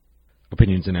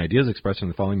Opinions and ideas expressed in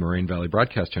the following Moraine Valley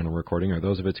Broadcast Channel recording are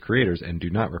those of its creators and do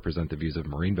not represent the views of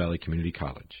Moraine Valley Community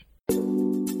College.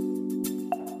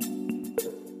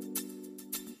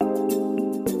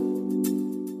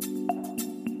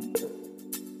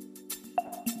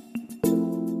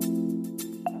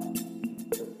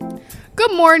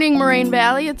 Good morning, Moraine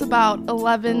Valley. It's about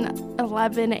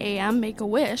 11 a.m.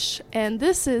 Make-A-Wish, and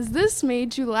this is This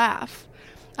Made You Laugh.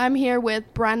 I'm here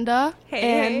with Brenda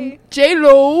and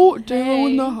J-Lo. J-Lo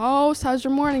in the house. How's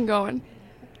your morning going?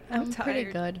 I'm tired.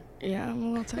 Pretty good. Yeah, I'm a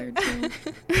little tired too.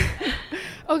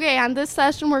 Okay, on this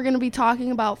session, we're going to be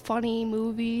talking about funny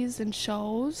movies and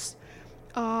shows.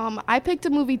 I picked a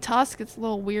movie, Tusk. It's a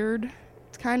little weird.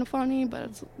 It's kind of funny, but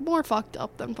it's more fucked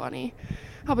up than funny.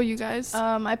 How about you guys?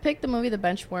 I picked the movie The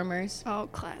Benchwarmers. Oh,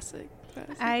 classic.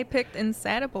 I picked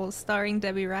Insatiable starring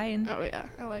Debbie Ryan. Oh, yeah.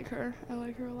 I like her. I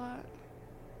like her a lot.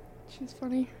 She's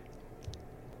funny.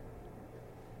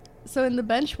 So in The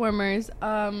Benchwarmers,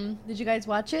 did you guys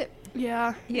watch it?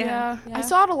 Yeah. Yeah. I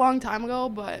saw it a long time ago,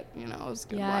 but, you know, it was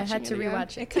good Yeah, I watching had to again.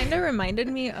 rewatch It it. kind of reminded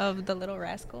me of The Little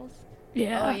Rascals.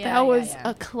 Yeah, Oh, yeah, that was yeah.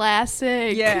 a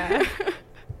classic. Yeah.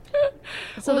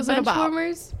 What So The was it about?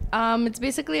 Benchwarmers, it's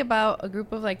basically about a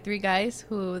group of like 3 guys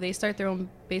who they start their own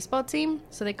baseball team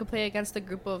so they could play against a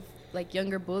group of like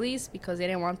younger bullies because they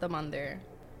didn't want them on their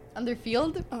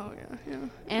field. Oh, yeah.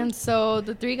 And so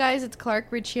the 3 guys, it's Clark,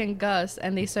 Richie, and Gus,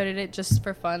 and they started it just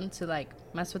for fun to like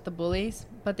mess with the bullies.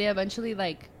 But they eventually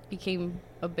like became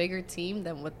a bigger team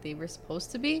than what they were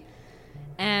supposed to be.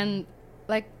 And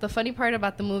like the funny part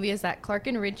about the movie is that Clark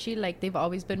and Richie, like they've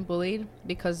always been bullied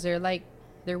because they're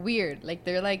weird. Like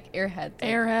they're like airheads.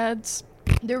 Airheads.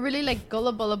 They're really like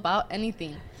gullible about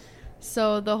anything.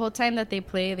 So the whole time that they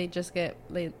play, they just get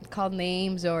like called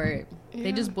names or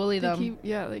they just bully them.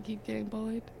 They keep getting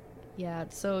bullied. Yeah,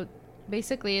 so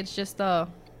basically it's just a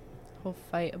whole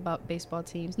fight about baseball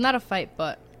teams. Not a fight,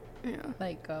 but Yeah.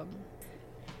 like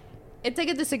it's like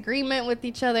a disagreement with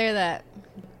each other that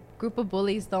group of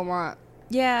bullies don't want.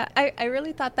 Yeah, I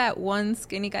really thought that one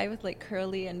skinny guy with like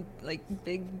curly and like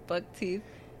big buck teeth,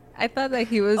 I thought that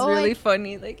he was really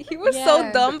funny. Like he was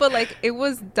so dumb, but like it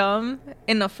was dumb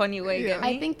in a funny way. Yeah. Get me?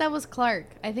 I think that was Clark.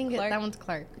 I think Clark? that one's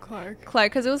Clark. Clark.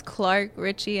 because it was Clark,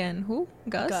 Richie, and who?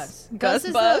 Gus. Gus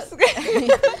is Bus.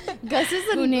 Gus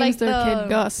is Who names their kid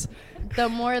Gus? the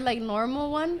more like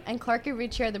normal one, and Clark and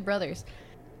Richie are the brothers.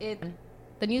 The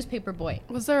newspaper boy.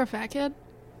 Was there a fat kid?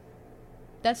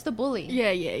 That's the bully. Yeah.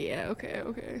 Okay.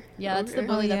 Yeah, that's the Okay.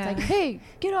 bully Oh, that's yeah. like, hey,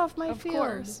 get off my Of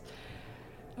field.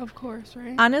 course,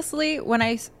 right? Honestly, when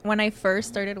I first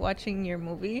started watching your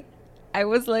movie, I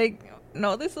was like,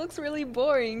 no, this looks really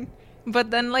boring.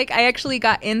 But then like I actually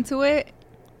got into it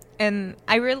and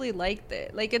I really liked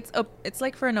it. Like it's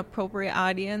like for an appropriate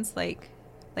audience, like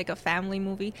a family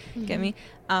movie. Get me?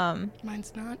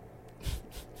 Mine's not.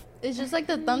 It's just like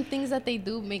the dumb things that they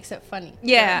do makes it funny.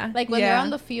 Yeah. Like when they're yeah.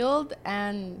 on the field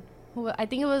and I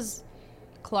think it was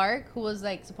Clark who was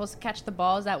like supposed to catch the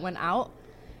balls that went out.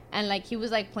 And like he was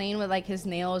like playing with like his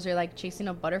nails or like chasing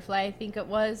a butterfly, I think it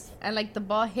was. And like the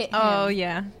ball hit him. Oh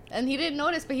yeah. And he didn't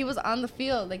notice, but he was on the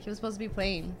field. Like he was supposed to be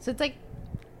playing. So it's like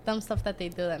dumb stuff that they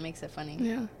do that makes it funny.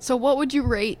 Yeah. So what would you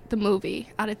rate the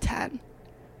movie out of 10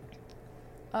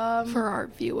 for our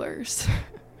viewers?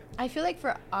 I feel like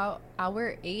for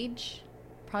our age,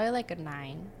 probably like a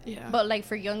 9. Yeah. But like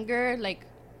for younger like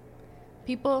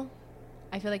people,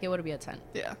 I feel like it would be a 10.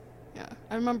 Yeah.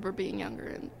 I remember being younger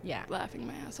and Yeah. laughing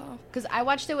my ass off. Because I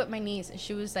watched it with my niece and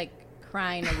she was like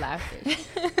crying of laughter.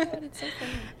 But it's so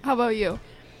funny. How about you?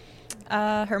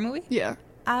 Her movie? Yeah.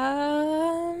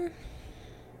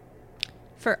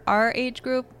 For our age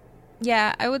group,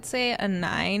 yeah, I would say a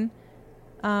 9.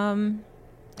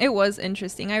 It was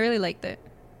interesting. I really liked it.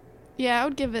 Yeah, I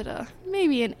would give it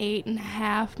maybe an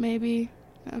 8.5, maybe.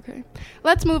 Okay.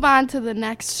 Let's move on to the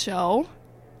next show.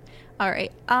 All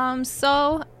right.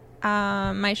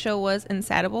 My show was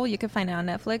Insatiable. You can find it on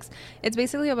Netflix. It's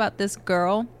basically about this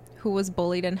girl who was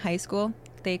bullied in high school.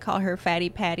 They call her Fatty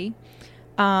Patty.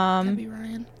 Debbie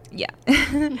Ryan. Yeah.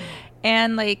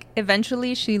 And like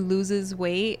eventually she loses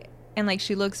weight and like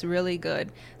she looks really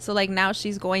good. So like now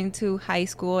she's going to high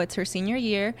school. It's her senior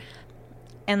year.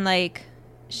 And like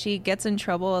she gets in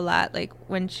trouble a lot. Like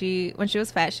when she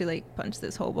was fat, she like punched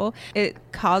this hobo. It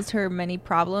caused her many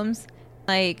problems.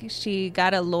 Like she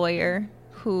got a lawyer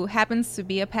who happens to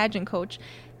be a pageant coach,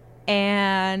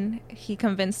 and he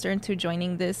convinced her into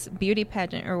joining this beauty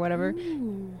pageant or whatever.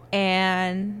 Ooh.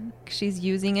 And she's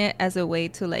using it as a way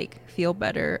to like feel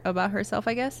better about herself,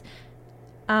 I guess.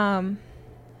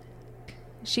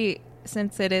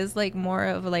 Since it is like more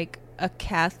of like a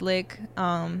Catholic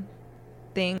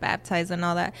thing, baptized and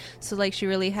all that. So like she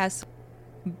really has to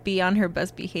be on her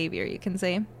best behavior, you can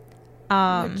say.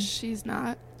 Which she's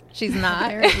not. She's not.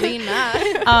 Apparently not.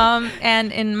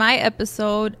 And in my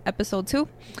episode 2,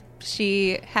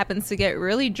 she happens to get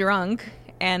really drunk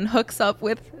and hooks up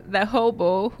with the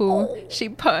hobo who she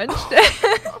punched.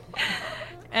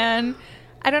 And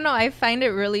I don't know, I find it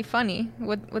really funny.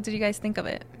 What did you guys think of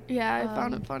it? Yeah, I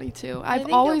found it funny too. I I've think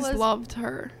it always was- loved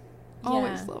her.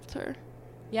 Always Yeah. loved her.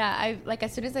 Yeah, I like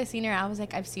as soon as I seen her, I was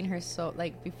like, I've seen her so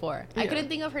like before. I Yeah. couldn't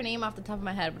think of her name off the top of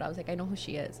my head, but I was like, I know who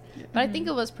she is. But I think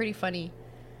it was pretty funny.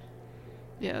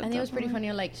 Yeah, I think it was pretty definitely.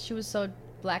 funny. Like she was so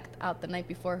blacked out the night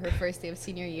before her first day of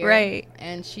senior year, Right.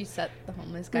 And she set the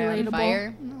homeless guy on Relatable.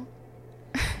 fire. No.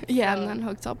 Yeah, So- and then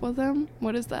hooked up with him.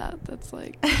 What is that? That's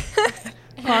like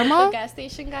And Karma? the gas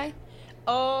station guy.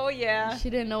 Oh yeah. She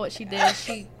didn't know what she did.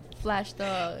 She flashed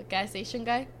the gas station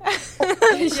guy.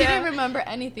 She didn't remember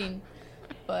anything,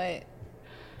 but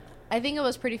I think it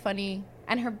was pretty funny.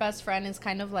 And her best friend is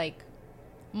kind of like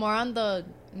more on the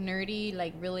nerdy,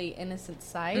 like really innocent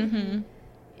side, Mhm.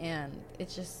 and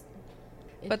it's just.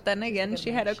 But then again, good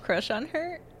she had a match. crush on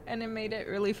her, and it made it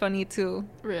really funny too.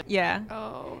 Really? Yeah.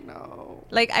 Oh no.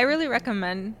 Like I really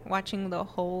recommend watching the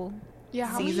whole. Yeah,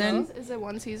 how Season? many seasons? Is it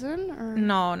one season or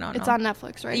No. It's on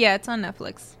Netflix, right? Yeah, it's on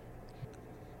Netflix.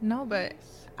 No, but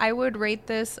I would rate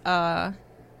this.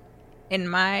 In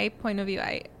my point of view,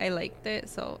 I liked it,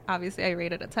 so obviously I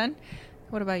rated a 10.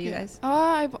 What about you Yeah. guys?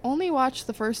 I've only watched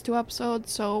the first 2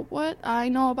 episodes, so what I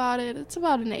know about it, it's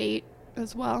about an 8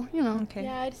 as well. You know. Okay.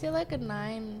 Yeah, I'd say like a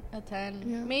 9, a 10.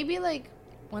 Yeah. Maybe like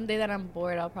one day that I'm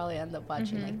bored, I'll probably end up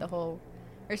watching Mhm. like the whole,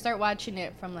 or start watching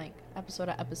it from like episode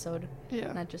to episode,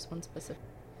 Yeah. not just one specific.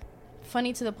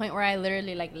 Funny to the point where I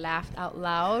literally like laughed out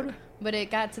loud, but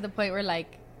it got to the point where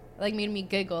like made me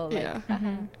giggle. Like, Yeah.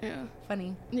 Mhm. Yeah.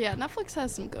 funny. Yeah. Netflix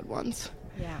has some good ones.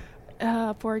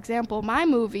 Yeah. For example, my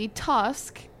movie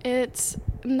Tusk, it's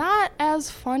not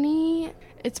as funny,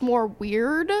 it's more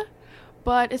weird,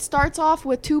 but it starts off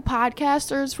with 2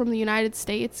 podcasters from the United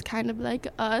States, kind of like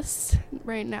us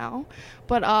right now.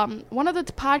 But one of the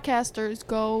podcasters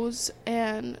goes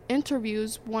and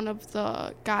interviews one of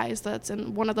the guys that's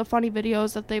in one of the funny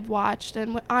videos that they've watched,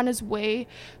 and on his way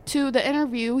to the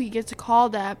interview, he gets a call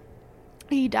that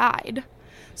he died.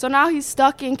 So now he's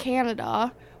stuck in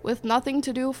Canada with nothing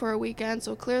to do for a weekend.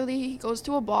 So clearly he goes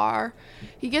to a bar,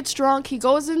 he gets drunk, he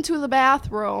goes into the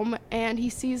bathroom, and he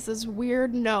sees this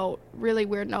weird note, really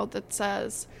weird note that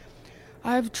says,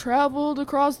 "I've traveled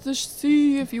across the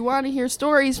sea. If you want to hear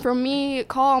stories from me,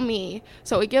 call me."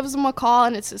 So he gives him a call,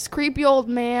 and it's this creepy old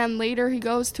man. Later he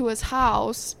goes to his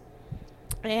house,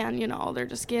 and, you know, they're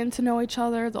just getting to know each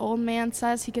other. The old man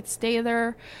says he could stay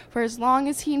there for as long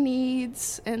as he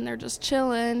needs, and they're just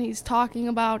chilling. He's talking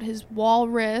about his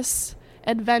walrus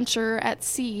adventure at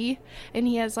sea, and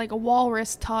he has like a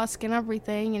walrus tusk and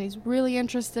everything, and he's really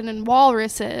interested in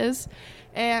walruses.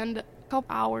 And a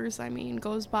couple hours,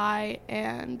 goes by,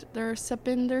 and they're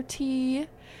sipping their tea,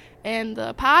 and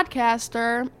the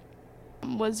podcaster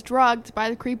was drugged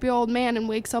by the creepy old man and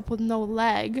wakes up with no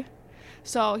leg.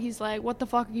 So he's like, "What the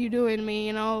fuck are you doing to me?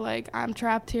 You know, like, I'm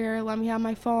trapped here. Let me have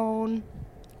my phone."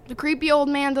 The creepy old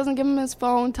man doesn't give him his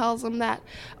phone, tells him that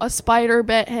a spider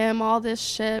bit him, all this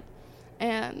shit.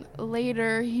 And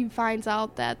later he finds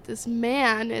out that this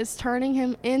man is turning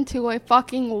him into a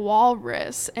fucking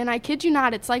walrus. And I kid you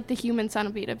not, it's like the Human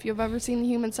Centipede. If you've ever seen the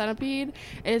Human Centipede,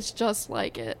 it's just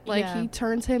like it. Like, Yeah. he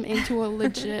turns him into a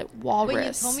legit walrus. When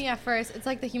you told me at first, it's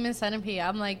like the Human Centipede.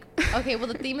 I'm like, okay, well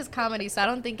the theme is comedy, so I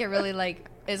don't think it really like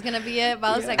is gonna be it. But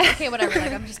I was like, okay, whatever.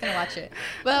 Like, I'm just gonna watch it.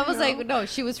 But I was like, no,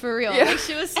 she was for real. Yeah. Like,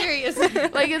 she was serious.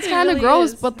 Like, it's It kind of really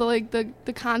gross, is. but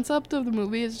the concept of the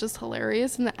movie is just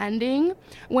hilarious. And the ending,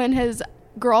 when his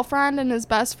girlfriend and his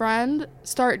best friend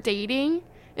start dating,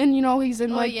 and, you know, he's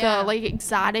in yeah. the like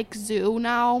exotic zoo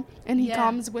now, and he Yeah.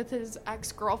 comes with his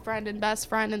ex-girlfriend and best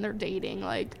friend, and they're dating.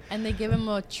 Like, And they give him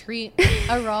a treat,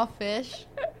 a raw fish.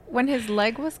 When his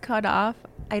leg was cut off,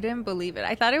 I didn't believe it.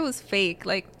 I thought it was fake.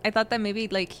 Like, I thought that maybe,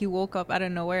 like, he woke up out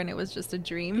of nowhere and it was just a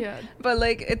dream. yeah. But,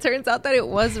 like, it turns out that it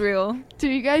was real. Do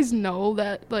you guys know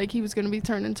that, like, he was gonna be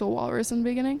turned into a walrus in the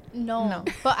beginning? No.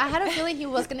 But I had a feeling he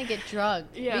was gonna get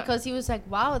drugged. Yeah. Because he was like,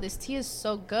 wow, this tea is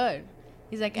so good.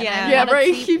 He's like, and Yeah. I'm Yeah, not a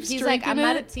right, he tea- keeps he's like, I'm drinking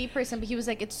not a it. tea person, but he was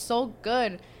like, it's so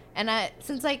good. And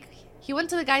since like he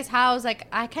went to the guy's house, like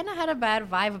I kind of had a bad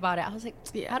vibe about it. I was like,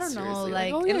 Yeah, I don't know, seriously,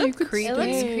 like oh, it yeah, looked you could creepy. it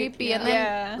looks stay. creepy. Yeah. And then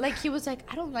Yeah. like he was like,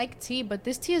 I don't like tea, but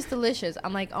this tea is delicious.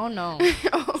 I'm like, oh no,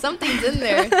 something's in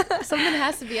there. Something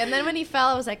has to be. And then when he fell,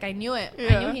 I was like, I knew it. I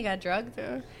Yeah. knew he got drugged.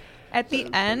 Yeah. At the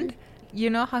That's end, you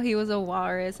know how he was a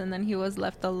walrus and then he was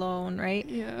left alone, right?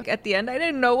 Yeah. At the end, I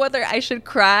didn't know whether I should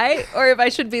cry or if I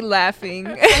should be laughing.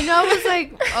 I know, I was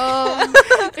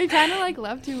like, It kind of like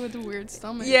left you with a weird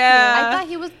stomach. Yeah. I thought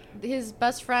he was his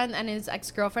best friend and his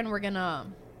ex-girlfriend were gonna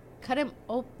cut him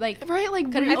like Right, like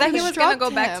I thought he was gonna go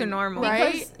reconstruct back to him, normal.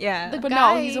 right? Because Yeah. the But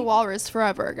guy, no, he's a walrus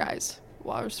forever, guys.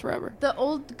 Walrus forever. the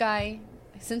old guy,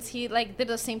 since he like did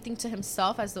the same thing to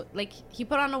himself as the like he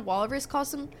put on a walrus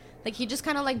costume, like he just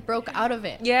kind of like broke out of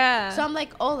it. Yeah. So I'm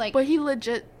like, oh, like But he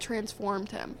legit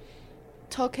transformed him.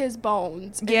 Took his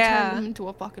bones and Yeah. turned him into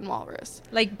a fucking walrus.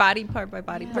 like body part by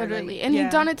body part. Literally. Like, And yeah.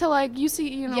 he'd done it to like, you see,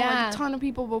 you know, Yeah. like a ton of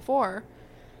people before.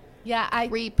 yeah, I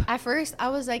Reap. at first I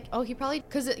was like, oh, he probably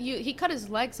because he cut his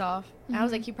legs off. And I was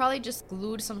Mhm. like, he probably just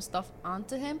glued some stuff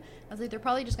onto him. I was like, they're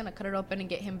probably just gonna cut it open and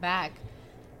get him back.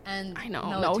 And I know.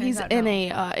 no, it No, turns he's out in no.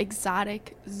 a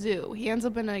exotic zoo. He ends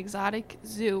up in an exotic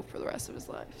zoo for the rest of his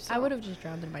life. So. I would have just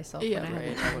drowned in myself. Yeah, when I had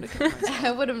right. the I would have killed myself.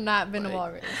 I would have not been Right. a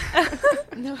walrus.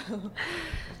 No.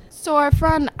 So our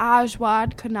friend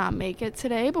Ajwad could not make it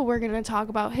today, but we're going to talk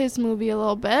about his movie a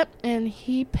little bit. And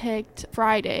he picked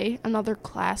Friday, another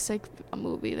classic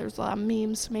movie. There's a lot of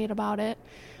memes made about it.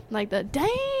 Like the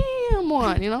damn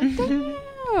one, you know?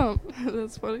 Damn.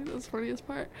 That's funny. That's the funniest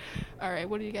part. All right,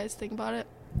 what do you guys think about it?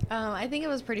 I think it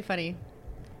was pretty funny.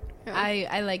 Yeah.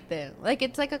 I liked it. Like,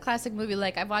 it's like a classic movie.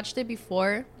 Like, I've watched it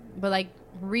before, but like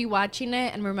rewatching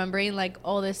it and remembering like,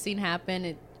 oh, this scene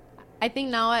happened. I think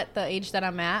now at the age that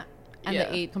I'm at and Yeah.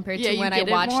 the age compared Yeah, to you when I get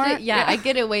it watched more? it, Yeah. I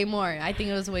get it way more. I think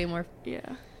it was way more. Yeah.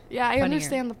 Yeah, I Funnier.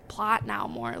 understand the plot now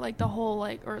more. Like the whole,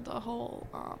 like, or the whole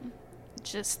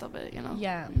gist of it, you know?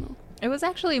 Yeah. You know? It was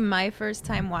actually my first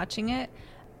time watching it,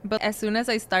 but as soon as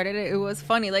I started it, it was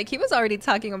funny. Like he was already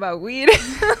talking about weed.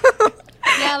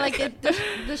 Yeah, like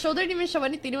the show didn't even show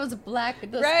anything. It was black.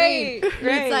 The Right, screen. And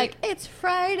right. It's like it's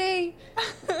Friday.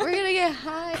 We're gonna get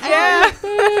high.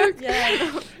 Yeah.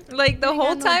 Yeah. Like the We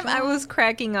whole got no time I job. was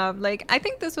cracking up. Like I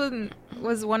think this one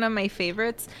was one of my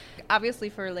favorites, obviously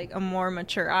for like a more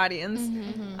mature audience.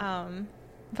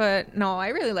 But no, I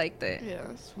really liked it. Yeah,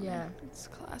 it's funny. Yeah. It's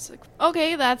classic.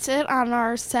 Okay, that's it on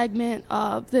our segment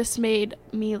of This Made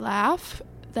Me Laugh.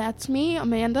 That's me,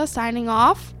 Amanda, signing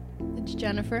off. It's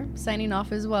Jennifer signing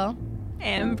off as well.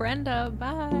 And Brenda,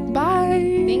 bye.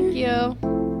 Bye. Thank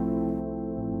you.